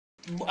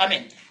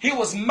he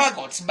was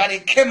maggots, but he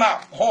came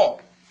out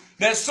whole.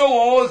 They saw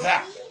all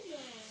that.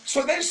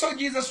 So they saw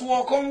Jesus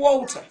walk on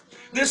water.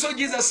 They saw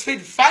Jesus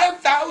feed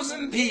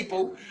 5,000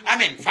 people.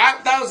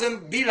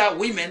 5,000 Bila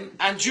women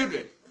and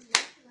children.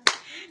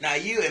 Now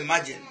you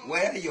imagine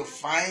where you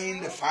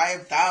find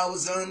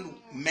 5,000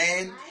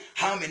 men,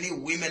 how many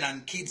women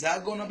and kids are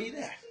going to be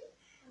there?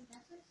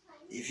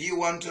 If you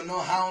want to know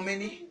how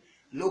many,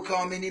 look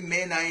how many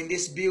men are in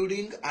this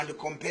building and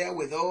compare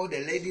with all the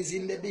ladies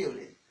in the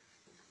building.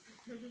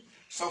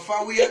 So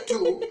far we are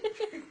 2.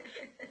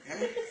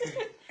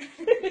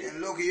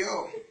 And look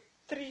you.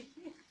 3.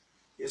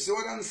 You see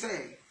what I'm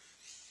saying?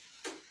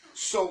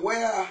 So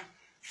where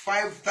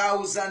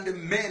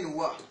 5,000 men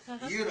were,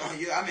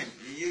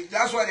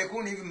 that's why they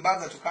couldn't even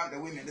bother to count the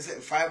women. They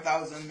said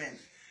 5,000 men.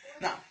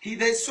 Now,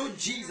 they saw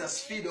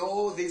Jesus feed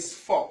all these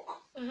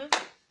folk.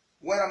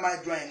 Where am I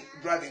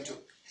driving to?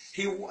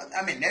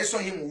 They saw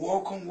him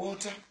walk on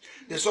water.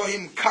 They saw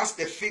him cast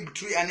a fig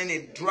tree, and then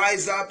it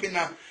dries up in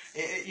the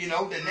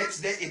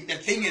next day the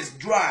thing is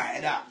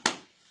dried up.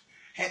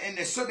 And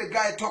they saw the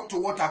guy talk to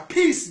water.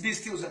 Peace, be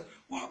still.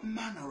 What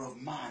manner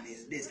of man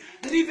is this?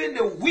 That even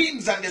the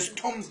winds and the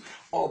storms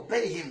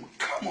obey him.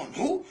 Come on,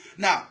 who?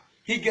 Now,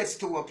 he gets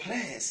to a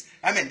place.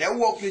 They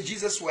walk with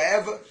Jesus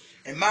wherever.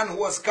 A man who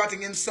was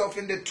cutting himself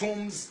in the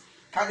tombs,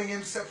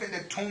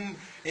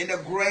 in the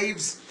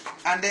graves,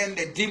 and then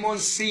the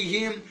demons see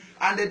him,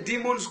 and the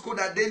demons could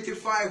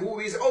identify who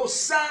he is. Oh,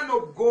 Son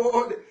of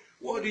God,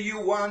 what do you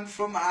want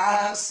from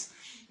us?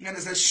 And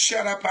they say,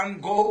 shut up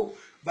and go.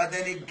 But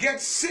then it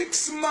gets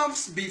 6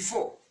 months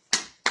before.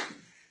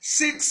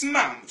 6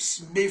 months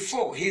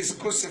before his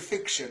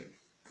crucifixion.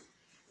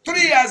 3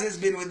 years he's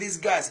been with these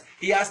guys.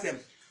 He asked them,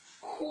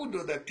 who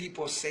do the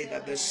people say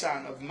that the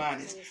Son of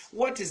Man is?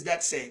 What is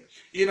that saying?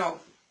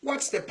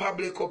 What's the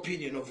public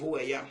opinion of who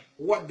I am?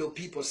 What do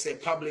people say,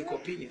 public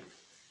opinion?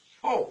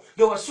 Oh,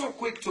 they were so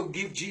quick to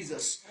give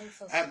Jesus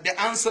the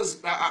answers,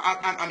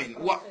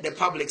 what the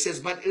public says.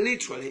 But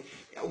literally,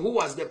 who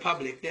was the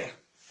public there?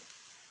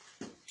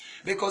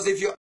 Because if you